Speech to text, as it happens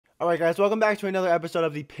Alright guys, welcome back to another episode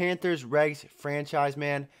of the Panthers Regs franchise,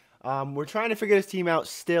 man. We're trying to figure this team out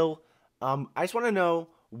still. I just want to know,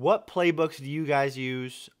 what playbooks do you guys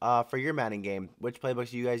use for your Madden game? Which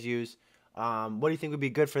playbooks do you guys use? What do you think would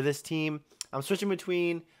be good for this team? I'm switching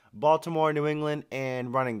between Baltimore, New England,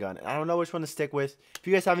 and run and gun. I don't know which one to stick with. If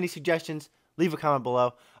you guys have any suggestions, leave a comment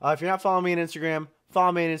below. If you're not following me on Instagram,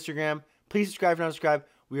 follow me on Instagram. Please subscribe if you're not subscribed.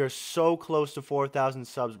 We are so close to 4,000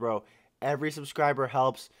 subs, bro. Every subscriber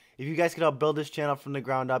helps. If you guys could help build this channel from the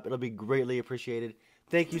ground up, it'll be greatly appreciated.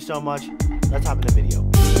 Thank you so much. Let's hop in the video.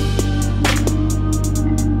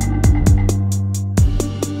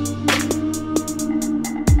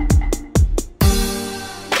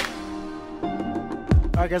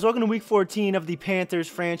 Alright guys, welcome to week 14 of the Panthers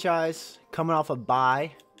franchise. Coming off a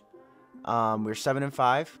bye. We're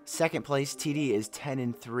 7-5. Second place, TD is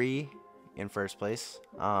 10-3 in first place.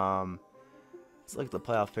 Let's look at the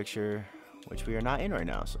playoff picture, which we are not in right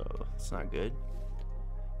now, so it's not good.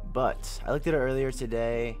 But I looked at it earlier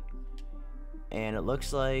today, and it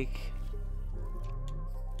looks like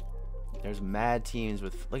there's mad teams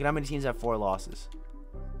with, look at how many teams have 4 losses.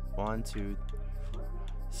 1, 2,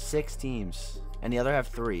 6 teams, and the other have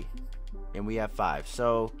 3, and we have 5.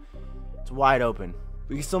 So it's wide open.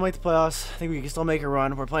 We can still make the playoffs. I think we can still make a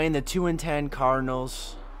run. We're playing the 2-10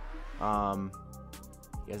 Cardinals. He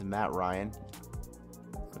has Matt Ryan.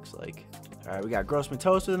 Looks like. All right, we got Grossman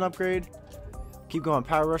Toast with an upgrade. Keep going,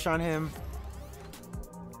 power rush on him.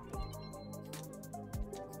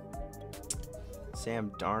 Sam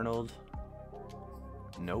Darnold.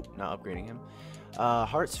 Nope, not upgrading him.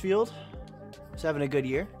 Hartsfield. He's having a good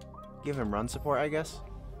year. Give him run support, I guess.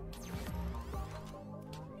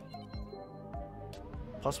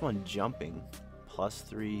 +1 jumping,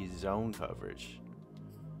 +3 zone coverage.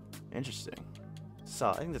 Interesting.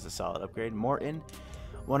 Solid. I think that's a solid upgrade. Morton,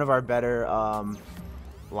 one of our better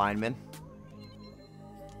linemen.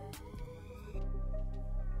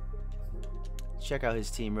 Check out his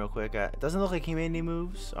team real quick. It doesn't look like he made any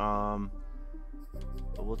moves, but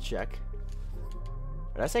we'll check.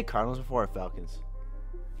 Did I say Cardinals before or Falcons?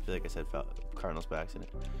 I feel like I said Cardinals by accident.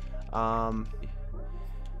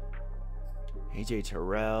 AJ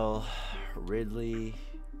Terrell, Ridley,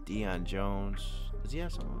 Deion Jones. Does he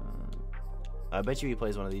have someone? I bet you he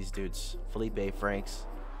plays one of these dudes. Felipe Franks.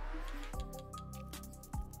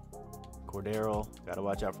 Cordero. Gotta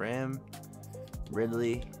watch out for him.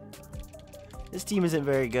 Ridley. This team isn't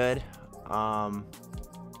very good. Actually,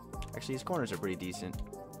 his corners are pretty decent.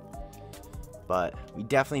 But we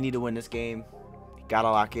definitely need to win this game. Gotta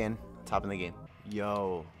lock in. Top in the game.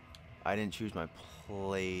 Yo. I didn't choose my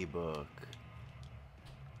playbook.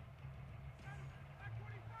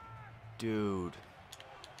 Dude.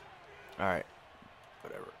 Alright.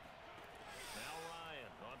 Whatever.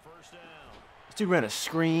 This dude ran a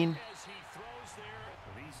screen.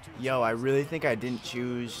 Yo, I really think I didn't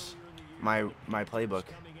choose my playbook.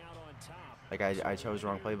 Like I chose the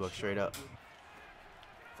wrong playbook straight up.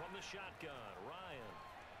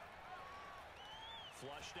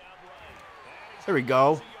 There we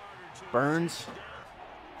go. Burns.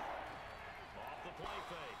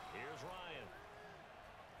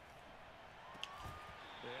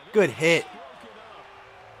 Good hit.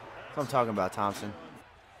 That's what I'm talking about, Thompson.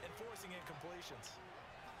 Enforcing incompletions.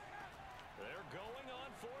 They're going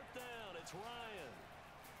on 4th down. It's Ryan.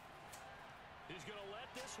 He's going to let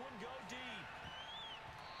this one go deep.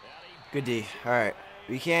 Good D. All right.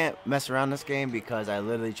 We can't mess around this game because I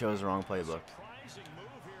literally chose the wrong playbook.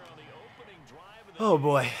 Oh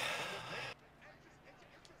boy.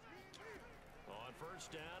 On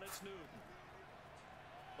 1st down, it's Newton.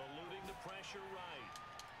 Eluding the pressure right.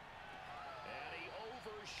 And he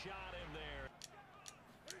overshot him there.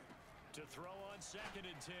 To throw on 2nd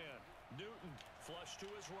and 10. Newton flush to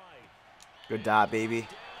his right. Good dot, baby.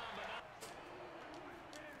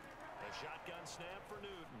 A shotgun snap for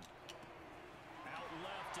Newton. Out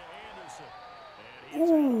left to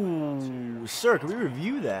Anderson. Ooh, sir, can we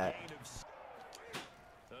review that?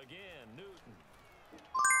 Again, Newton.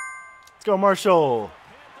 Let's go, Marshall.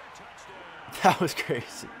 That was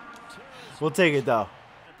crazy. We'll take it though.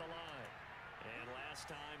 At the line. And last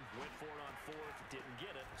time went for it on 4th, didn't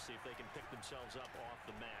get it. See if they can pick themselves up off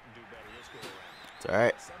the mat and do better this go around. It's all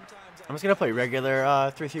right. I'm just gonna play regular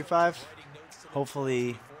 3-3-5.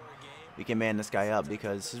 Hopefully we can man this guy up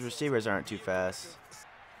because his receivers aren't too fast.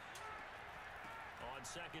 On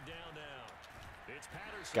 2nd down now. It's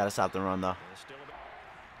Patterson. Gotta stop the run though.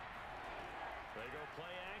 They go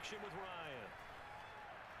play action with Ryan.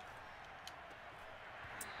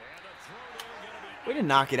 And a throw there gonna be. Way to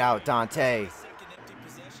knock it out, Dante.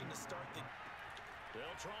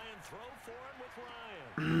 They'll try and throw for him with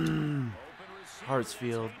Ryan.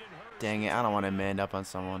 Hartsfield. Dang it, I don't want to man up on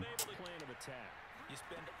someone. You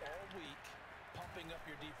spend all week pumping up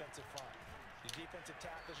your defensive front. Your defensive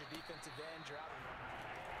tackles, your defensive ends, you're out.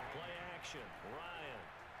 Play action. Ryan.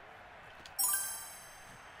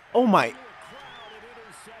 Oh my.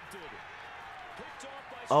 Picked off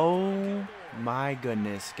by Oh my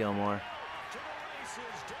goodness, Gilmore.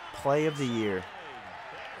 Play of the year.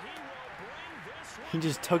 He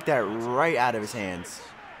just took that right out of his hands.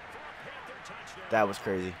 That was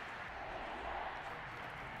crazy. They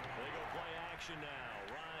go play action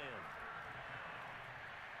now. Ryan.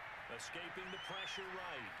 Escaping the pressure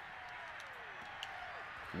right.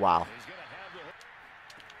 Wow. He's going to have the...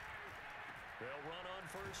 They'll run on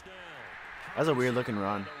first down. That was a weird looking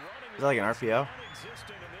run. Was that like an RPO?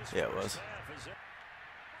 Yeah, it was.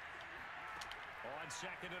 On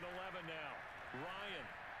second and 11 now. Ryan.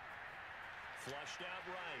 Flushed out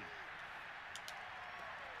right.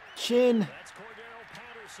 Chin. That's Cordero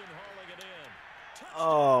Patterson hauling it in.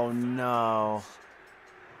 Oh no.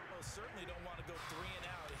 Certainly don't want to go 3 and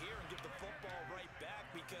out here and give the football right back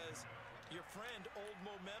because your friend, Old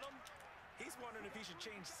Momentum, he's wondering if he should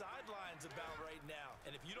change sidelines about right now.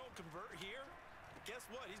 And if you don't convert here, guess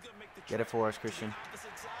what? He's going to make the Get it for us, Christian.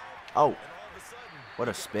 opposite side. Oh, And all of a sudden, what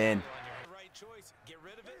a spin. right choice. Get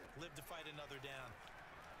rid of it. Live to fight another down.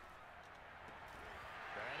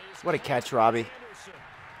 What a catch, Robbie.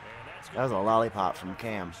 That was a lollipop from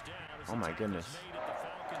Cam. Oh my goodness.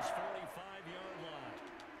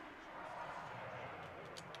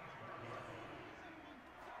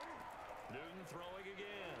 Newton throwing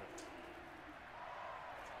again.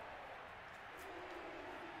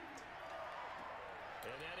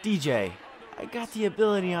 DJ, I got the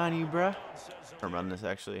ability on you, bruh. I'm running this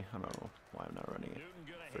actually. I don't know why I'm not running it.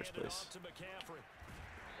 First place.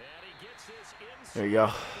 There you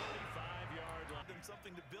go.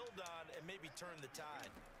 Something to build on and maybe turn the tide.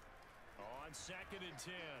 On second and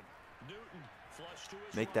 10. Newton flush to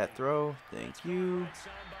his Make that throw. Thank you.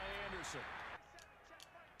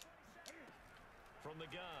 From the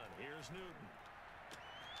gun, here's Newton.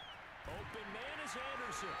 Open man is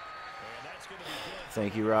Anderson. And that's going to be good.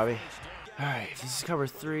 Thank you, Robbie. All right, this is cover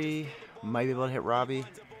 3. Might be able to hit Robbie.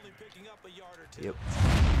 Yep.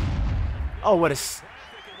 Oh, what a...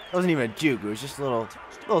 That wasn't even a juke. It was just a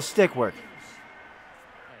little stick work.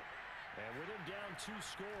 And with him down 2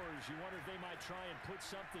 scores, you wonder if they might try and put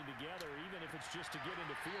something together, even if it's just to get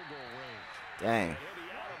into field goal range. Dang.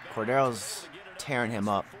 Cordero's tearing him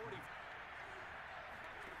up.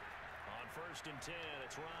 On first and 10,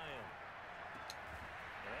 it's Ryan.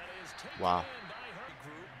 That is taken Wow. in by Hurt.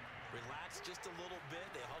 Group, relax just a little bit.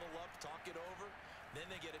 They huddle up, talk it over.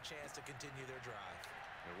 Then they get a chance to continue their drive.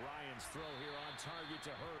 And Ryan's throw here on target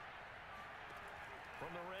to Hurt.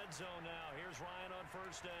 From the red zone now, here's Ryan on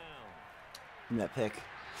first down. In that pick.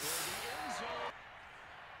 For the end zone.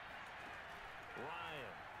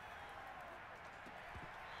 Ryan.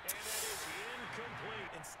 And that is incomplete.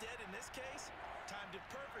 Instead, in this case, timed it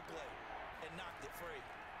perfectly and knocked it free.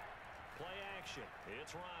 Play action.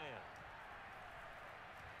 It's Ryan.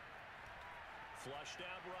 Flushed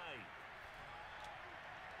out right.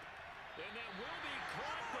 And that will be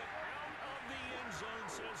caught, but out of the end zone,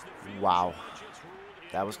 says the field Wow. judge. It's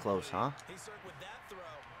ruled That was close, huh? He circled with that throw,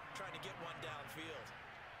 trying to get one downfield.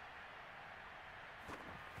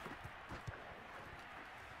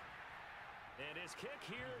 And his kick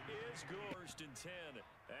here is good. First and 10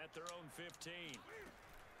 at their own 15.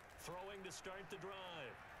 Throwing to start the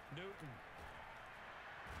drive. Newton.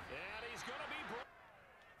 And he's going to be...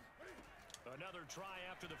 Another try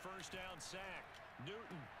after the first down sack.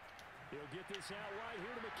 Newton. He'll get this out right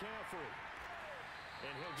here to McCaffrey.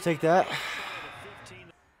 And he'll get Take that.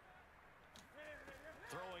 15.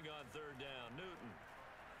 Throwing on third down. Newton.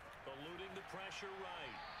 Eluding the pressure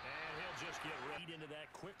right. And he'll just get right into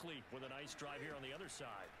that quickly with a nice drive here on the other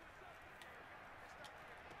side.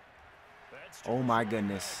 Oh my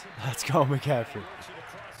goodness. Let's go, McCaffrey.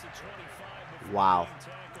 Wow.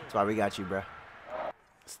 That's why we got you, bruh.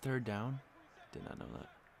 It's third down. Did not know that.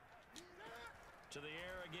 To the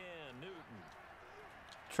air again, Newton.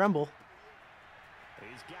 Tremble.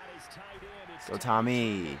 He's got his tight end. It's Go,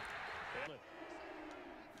 Tommy.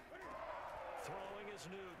 Throwing is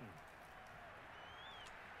Newton.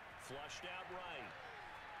 Flushed out right.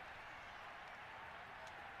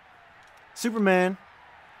 Superman.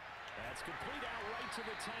 That's complete out right to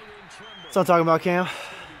the tight end, Tremble. That's what I'm talking about, Cam.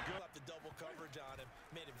 The double coverage on him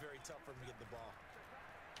made it very tough for him to get the ball.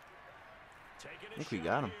 Taking I think we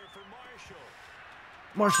got him. here for Marshall.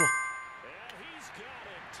 Marshall. And he's got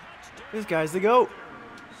it. Touchdown. This guy's the GOAT.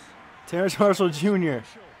 Terrence Marshall Jr.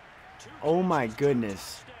 Oh my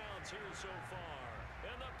goodness.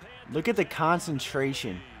 Look at the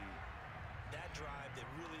concentration.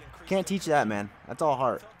 Can't teach that, man. That's all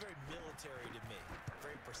heart.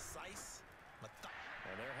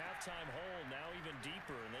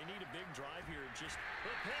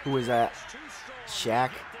 Who is that?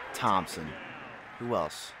 Shaq Thompson. Who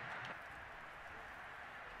else?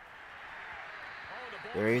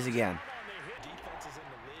 There he is again. Defenses in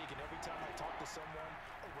the league, and every time I talk to someone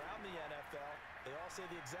around the NFL, they all say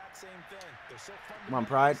the exact same thing. They're so Come on,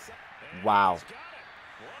 Pride. Wow.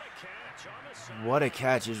 What a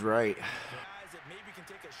catch is right. Guys that maybe can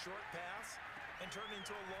take a short pass and turn it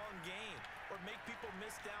into a long gain or make people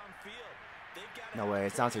miss downfield. They've got No way,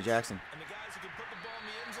 it's Dante Jackson. And the guys who can put the ball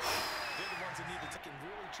in the end zone, they're the ones that need to can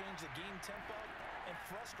really change the game tempo and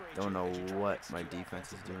frustrate. Don't know what my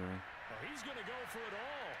defense is doing. He's going to go for it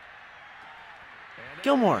all.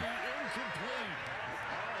 Gilmore.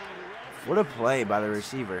 What a play by the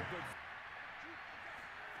receiver.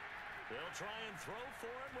 They'll try and throw for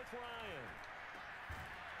it with Ryan.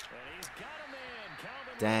 And he's got a man.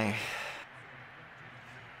 Calvin Dang.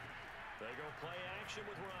 They go play action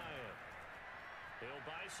with Ryan. He'll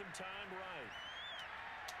buy some time right.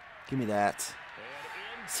 Give me that.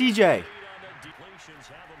 And CJ. on the depletions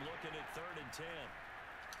have him looking at 3rd and 10.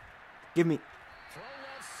 Give me. Throw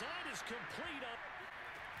left side is complete up.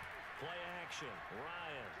 Play action.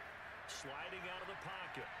 Ryan sliding out of the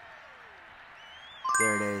pocket.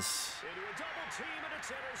 There it is. Into a double team and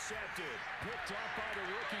it's intercepted. Picked off by the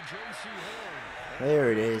rookie J.C. Horn.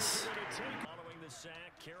 There it is. Following the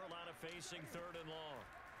sack, Carolina facing 3rd and long.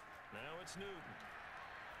 Now it's Newton.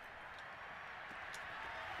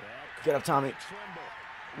 Get up, Tommy.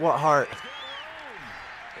 What heart.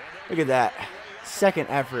 Look at that. Second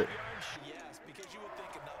effort. Yes, because you would think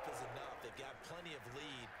enough is enough. They've got plenty of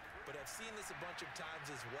lead, but I've seen this a bunch of times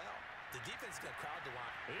as well. The defense got crowd to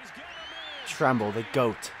line. He's got a man. Tremble, the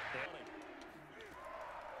GOAT.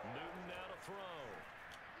 Newton now to throw.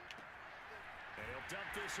 And he'll dump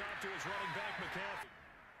this off to his running back, McCaffrey.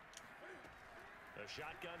 A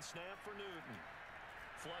shotgun snap for Newton.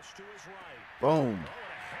 Flush to his right. Boom. Oh, and a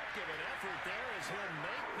heck of an effort there as he'll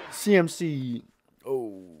make the CMC.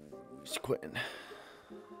 Oh, he's quitting.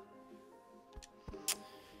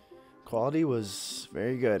 Quality was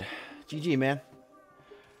very good. GG, man.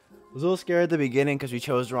 Was a little scared at the beginning because we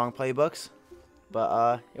chose the wrong playbooks,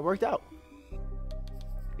 but it worked out.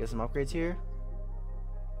 Get some upgrades here.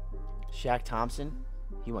 Shaq Thompson,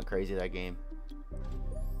 he went crazy that game.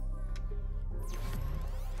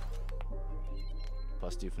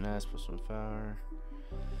 +2 finesse, +1 power.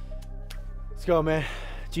 Let's go, man.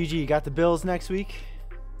 GG, got the Bills next week.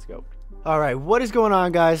 Let's go. All right, what is going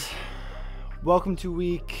on, guys? Welcome to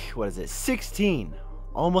week, what is it, 16.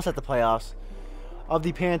 Almost at the playoffs of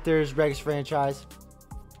the Panthers Regs franchise.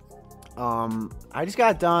 I just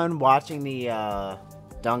got done watching the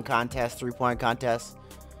dunk contest, 3-point contest,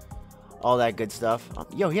 all that good stuff.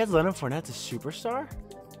 Yo, he has Leonard Fournette, a superstar?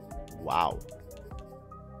 Wow.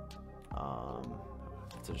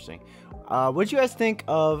 That's interesting. What did you guys think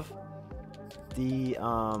of the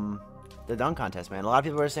dunk contest, man? A lot of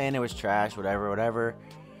people were saying it was trash, whatever.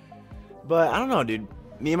 But I don't know, dude.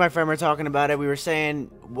 Me and my friend were talking about it. We were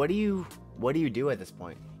saying, what do you do at this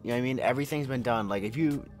point? You know what I mean? Everything's been done. Like, if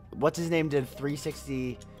you, what's his name, did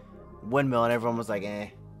 360 windmill, and everyone was like, eh.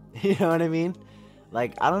 You know what I mean?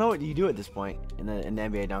 Like, I don't know what you do at this point in the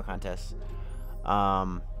NBA dunk contest.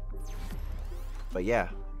 But yeah,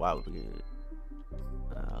 wow.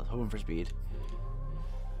 I was hoping for speed.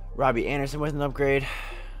 Robbie Anderson with an upgrade.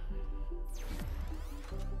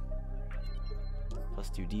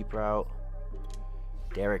 +2 deep route.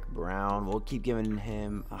 Derek Brown. We'll keep giving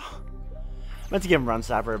him. Oh, I meant to give him run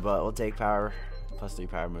stopper, but we'll take power. +3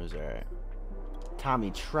 power moves. All right.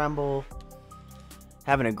 Tommy Tremble.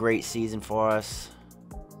 Having a great season for us.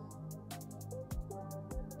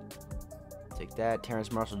 Take that.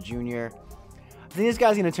 Terrence Marshall Jr. I think this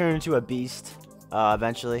guy's going to turn into a beast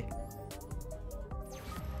eventually.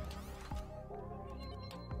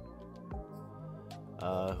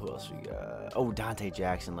 Who else we got? Oh, Dante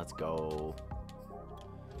Jackson. Let's go.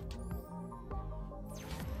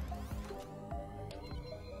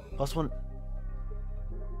 +1.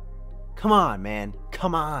 Come on, man.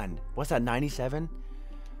 Come on. What's that, 97?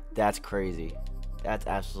 That's crazy. That's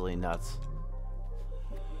absolutely nuts.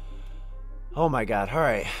 Oh my god. All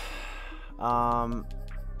right.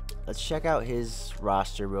 Let's check out his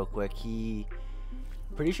roster real quick.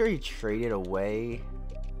 Pretty sure he traded away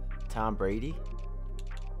Tom Brady.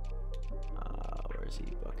 Where is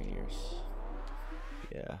he? Buccaneers.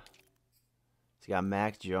 Yeah. He's got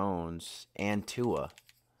Mac Jones and Tua.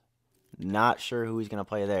 Not sure who he's going to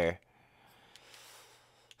play there.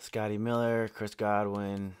 Scotty Miller, Chris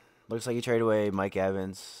Godwin. Looks like he traded away Mike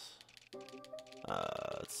Evans.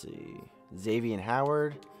 Let's see. Xavier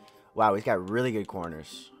Howard. Wow, he's got really good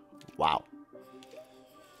corners. Wow.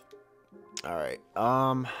 All right.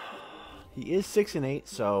 He is 6-8,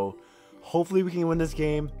 so hopefully we can win this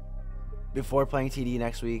game before playing TD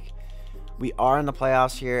next week. We are in the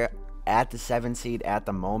playoffs here at the 7 seed at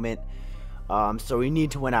the moment. So we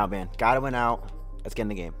need to win out, man. Got to win out. Let's get in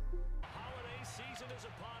the game. Holiday season is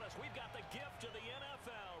upon us. We've got the gift of the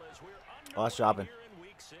NFL as we're Oh, that's dropping. here in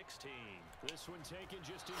week 16. This one taken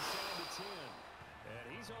just inside the 10.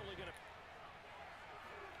 And he's only going to...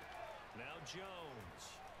 Now Jones.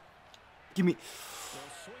 Give me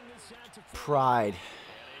They'll swing this out to pride.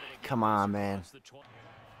 Come on, man.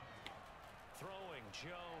 Throwing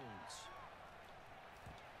Jones.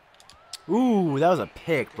 Ooh, that was a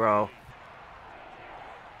pick, bro.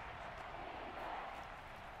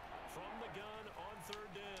 From the gun on third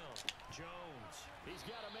down. Jones. He's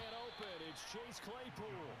got a man open. It's Chase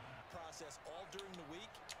Claypool. Process all during the week.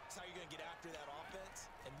 That's how you're going to get after that offense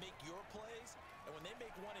and make your plays. And when they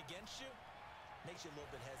make one against you, makes you a little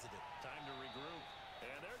bit hesitant. Time to regroup.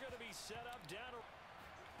 And they're going to be set up down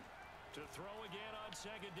to throw again on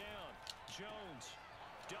second down. Jones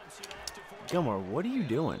dumps it off to 4. Gilmore, what are you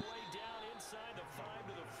doing? Way down inside the 5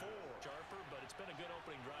 to the 4. Sharper, but it's been a good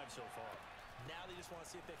opening drive so far. Now they just want to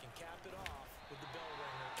see if they can cap it off with the bell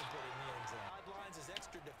ringer and put it in the end zone. Sidelines as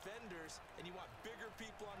extra defenders, and you want bigger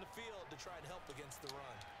people on the field to try and help against the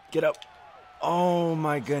run. Get up. Oh,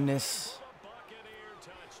 my goodness. Buccaneer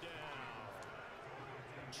touchdown.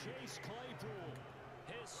 Chase Claypool,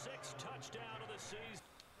 his 6th touchdown of the season.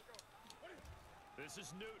 This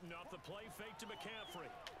is Newton off the play fake to McCaffrey.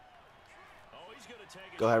 Oh, he's going to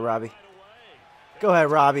take it. Go ahead, Robbie. Right away. Go ahead,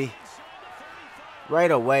 Robbie.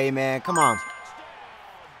 Right away, man. Come on.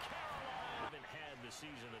 Haven't had the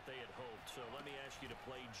season that they had hoped. So let me ask you to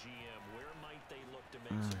play GM. Where might they look to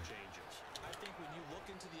make some changes? I think when you look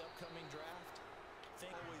into the upcoming draft, they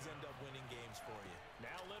always end up winning games for you.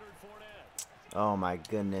 Now Leonard Fournette. Oh, my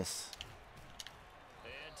goodness.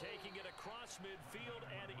 And taking it across midfield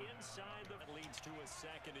and inside the leads to a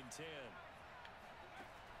 2nd and 10.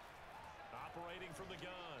 Operating from the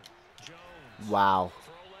gun. Jones. Wow.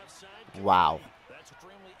 Throw left side. Wow. That's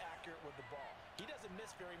extremely accurate with the ball. He doesn't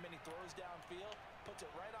miss very many throws downfield, puts it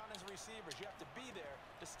right on his receivers. You have to be there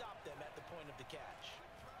to stop them at the point of the catch.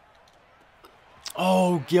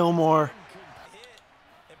 Oh, Gilmore. Hit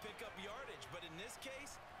and pick up yardage, but in this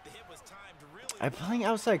case, the hit was timed really I'm playing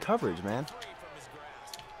outside coverage, man. free from his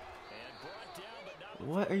grasp. And brought down, but not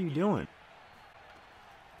What are you doing?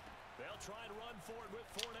 They'll try and run for it with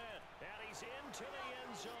Fournette. And he's into the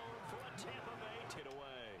end zone for a Tampa Bay hit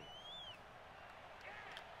away.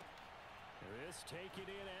 This taken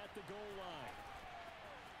in at the goal line.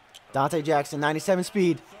 Dante Jackson, 97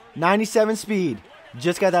 speed. 97 speed.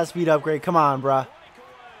 Just got that speed upgrade. Come on, bruh.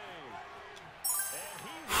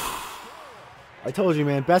 I told you,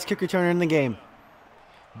 man. Best kick returner in the game.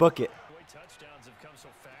 Book it. Boy, touchdowns have come so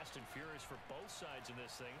fast and furious for both sides in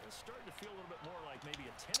this thing. It's starting to feel a little bit more like maybe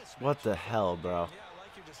a tennis match. What the hell, bro? Yeah, I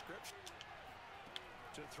like your description.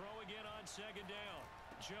 To throw again on second down.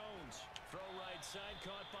 Jones, throw right side,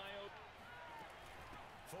 caught by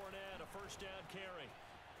Fournette, a first down carry.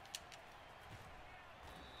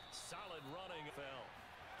 Solid running. Fell.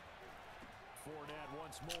 Fournette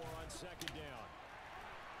once more on second down.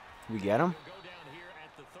 We get him? Go down here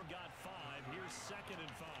at the third. Got 5. Here's 2nd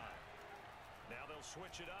and 5. Now they'll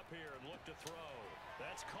switch it up here and look to throw.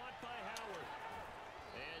 That's caught by Howard.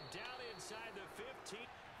 And down inside the 15.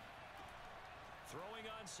 Throwing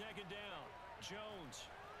on second down. Jones.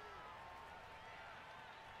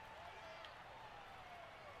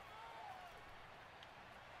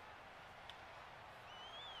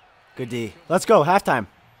 Good D. Let's go. Halftime.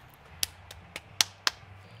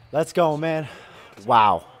 Let's go, man.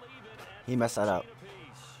 Wow. He messed that up.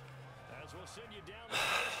 As we'll send you down the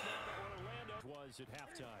stretch now to Orlando was at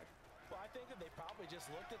halftime. Well, I think that they probably just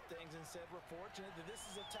looked at things and said, we're fortunate that this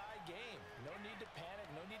is a tie game. No need to panic,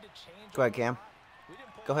 no need to change. Go ahead, Cam. We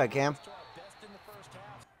didn't play Go ahead, Cam. to our best in the first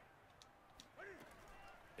half.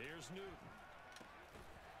 Here's Newton.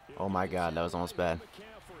 Oh, my God. That was almost bad.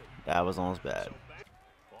 McCaffrey. That was almost bad. So back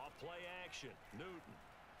off play action. Newton.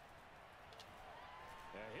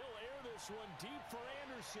 And he'll air this one deep for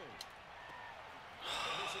Anderson.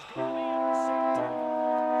 And this is going to be intercepted.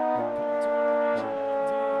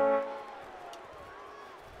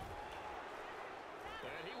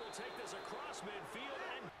 And he will take this across midfield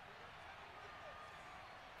and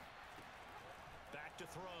back to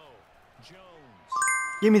throw. Jones.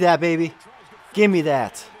 Give me that, baby. Give me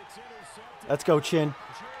that. Let's go, Chin.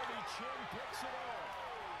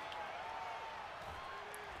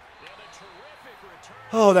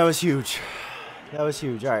 Oh, that was huge. That was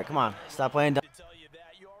huge. All right, come on. Stop playing dumb. To tell you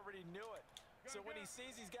that, you already knew it. So when he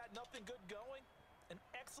sees he's got nothing good going, an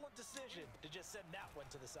excellent decision to just send that one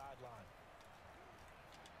to the sideline.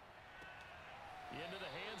 Into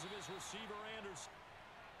the hands of his receiver, Anderson.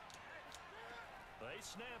 They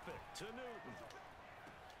snap it to Newton.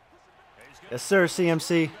 Yes, sir,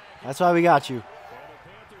 CMC. That's why we got you.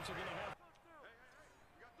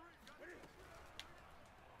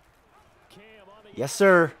 Yes,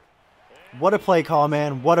 sir. What a play call,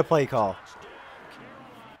 man. What a play call.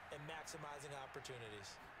 And maximizing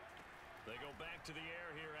opportunities. They go back to the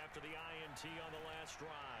air here after the INT on the last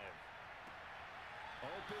drive.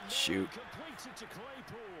 Open Shoot. completes it to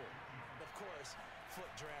Claypool. Of course,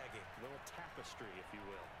 foot dragging. A little tapestry, if you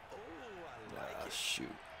will. Oh, I like it.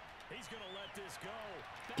 Shoot. He's going to let this go.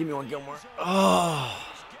 Give me one, Gilmore. Oh.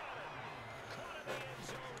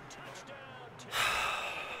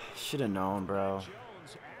 Should have known, bro.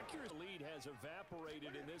 Jones' accurate lead has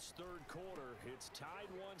evaporated in this third quarter. It's tied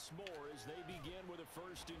once more as they begin with a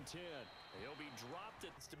 1st and 10. He'll be dropped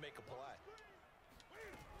it To make a play.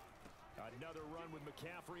 Another run with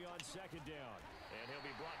McCaffrey on 2nd down. And he'll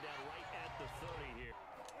be brought down right at the 30 here.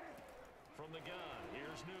 From the gun,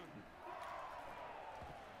 here's Newton.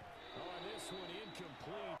 Oh, and this one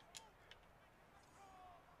incomplete.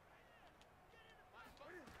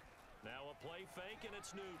 Now a play fake, and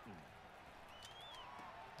it's Newton.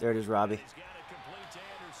 There it is, Robbie. He's got it complete to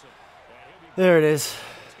Anderson. And he'll be There it is.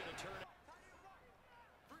 It's going to turn.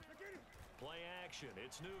 Play action,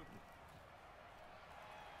 it's Newton.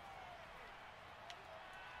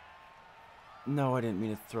 No, I didn't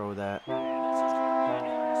mean to throw that. Got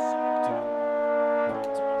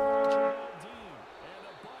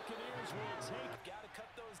to cut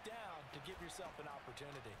those down to give yourself an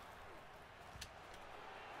opportunity.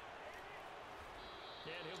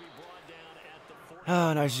 And he'll be brought down at the 40.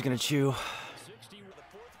 Oh, now he's just going to chew. 60. The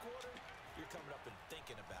fourth quarter, you're coming up and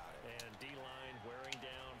thinking about it. And D-line wearing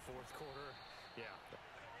down 4th quarter. Yeah.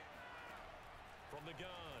 From the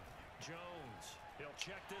gun, Jones. He'll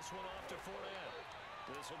check this one off to Fournette.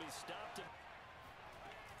 This will be stopped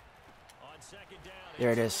on 2nd down.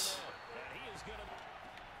 There it is. And he is going to...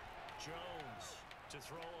 Jones to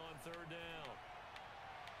throw on 3rd down.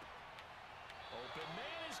 Open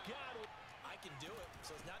man has got it. I can do it,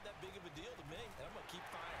 so it's not that big of a deal to me, and I'm going to keep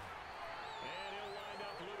firing. And he'll wind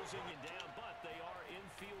up losing it down, but they are in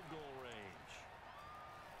field goal range.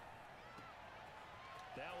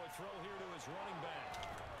 Now a throw here to his running back.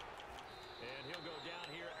 And he'll go down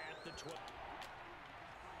here at the 12.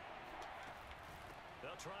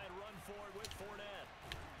 They'll try and run for it with Fournette.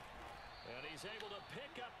 And he's able to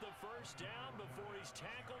pick up the 1st down before he's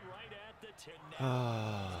tackled right at the 10.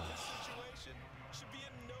 This situation should be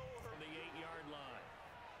in no From hurry. the 8-yard line.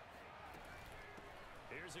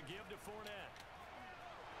 Here's a give to Fournette.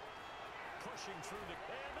 Pushing through the...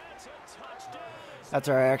 And that's a touchdown. That's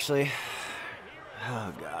all right, actually. Oh,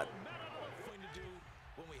 God. Thing to do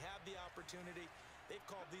when we have the opportunity. They've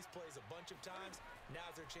called these plays a bunch of times.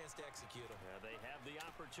 Now's their chance to execute them. Yeah, they have the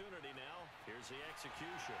opportunity now. Here's the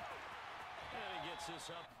execution. And he gets this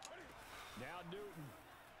up. Now Newton.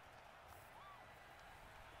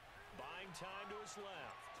 Buying time to his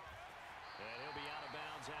left. And he'll be out of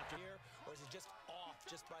bounds after Here, or is it just off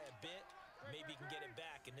just by a bit? Maybe he can get it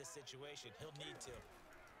back in this situation. He'll need to.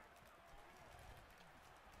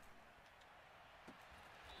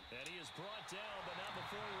 And he is brought down, but not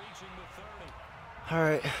before reaching the 30. All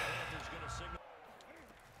right. Panthers gonna signal.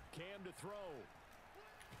 Cam to throw.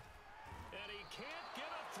 And he can't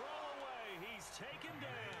get a throw away. He's taken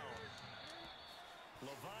down.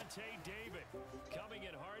 Levante David coming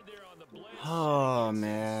in hard there on the blitz. Oh,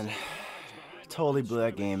 man. Totally blew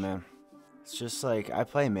that game, man. It's just like I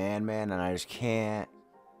play man, and I just can't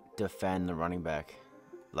defend the running back.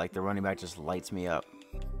 Like, the running back just lights me up.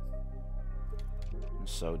 I'm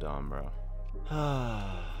so dumb, bro.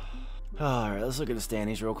 Alright, let's look at the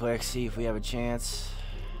standings real quick, see if we have a chance.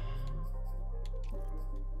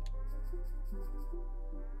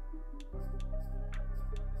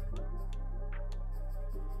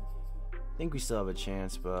 I think we still have a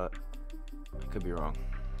chance, but I could be wrong.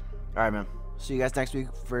 Alright, man. See you guys next week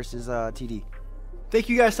versus TD. Thank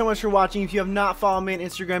you guys so much for watching. If you have not followed me on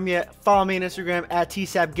Instagram yet, follow me on Instagram at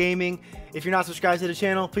TSAP Gaming. If you're not subscribed to the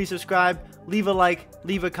channel, please subscribe, leave a like,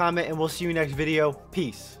 leave a comment, and we'll see you next video.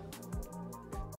 Peace.